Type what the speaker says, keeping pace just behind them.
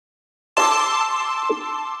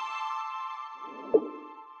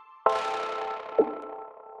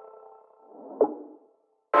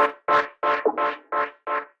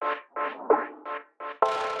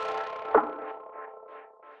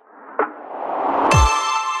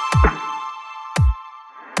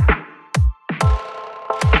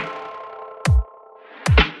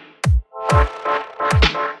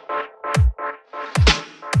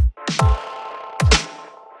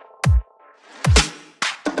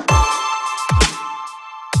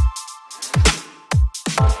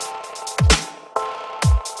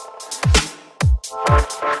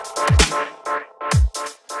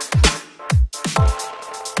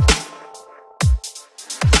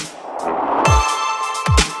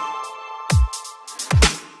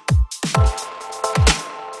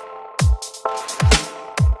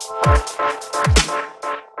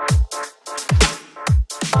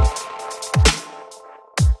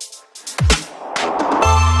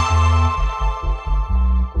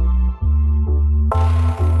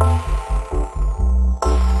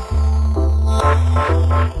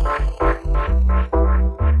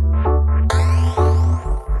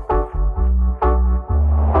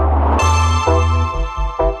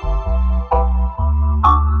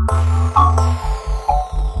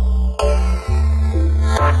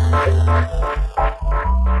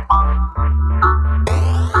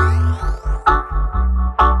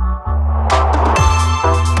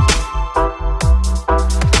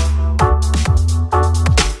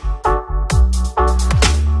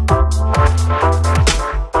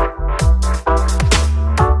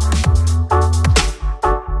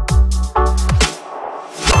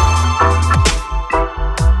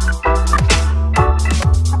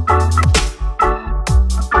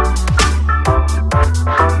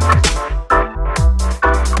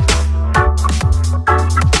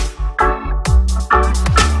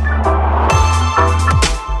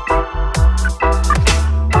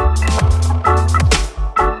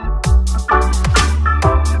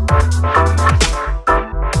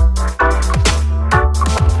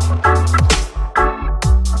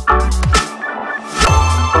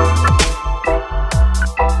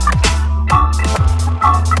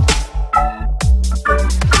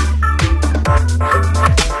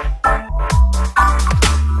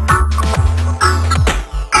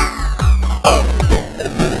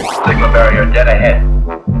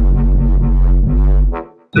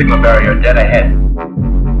Sigma barrier dead ahead.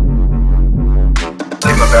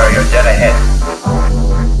 Sigma barrier dead ahead.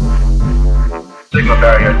 Sigma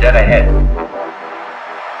barrier dead ahead.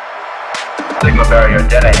 Sigma barrier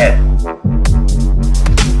dead ahead.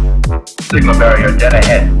 Sigma barrier dead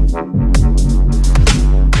ahead.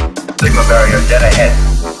 Sigma barrier dead ahead.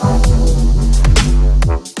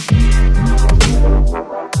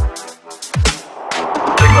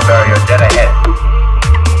 Sigma barrier dead ahead.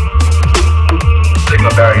 Sigma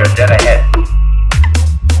barrier dead ahead.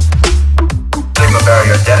 Sigma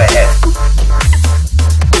barrier dead ahead.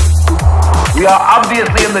 We are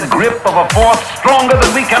obviously in the grip of a force stronger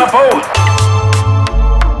than we can oppose.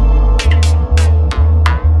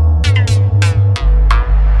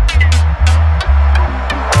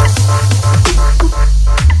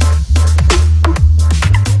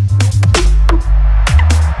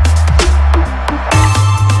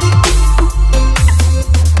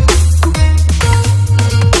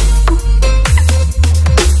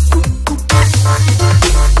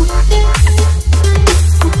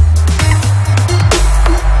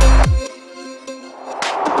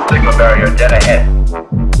 Sigma barrier dead ahead.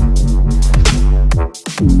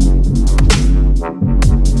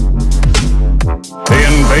 The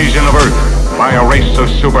invasion of Earth by a race of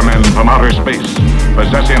supermen from outer space,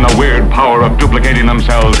 possessing the weird power of duplicating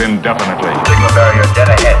themselves indefinitely. Sigma barrier dead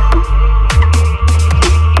ahead.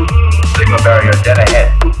 Sigma barrier dead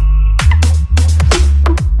ahead.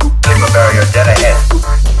 Sigma barrier dead ahead.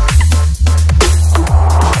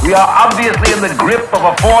 We are obviously in the grip of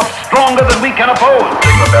a force stronger than we can oppose.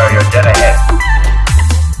 Sigma barrier dead ahead.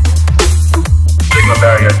 Sigma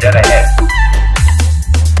barrier dead ahead.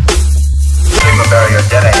 Sigma barrier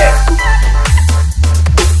dead ahead.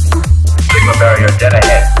 Sigma barrier dead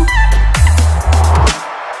ahead.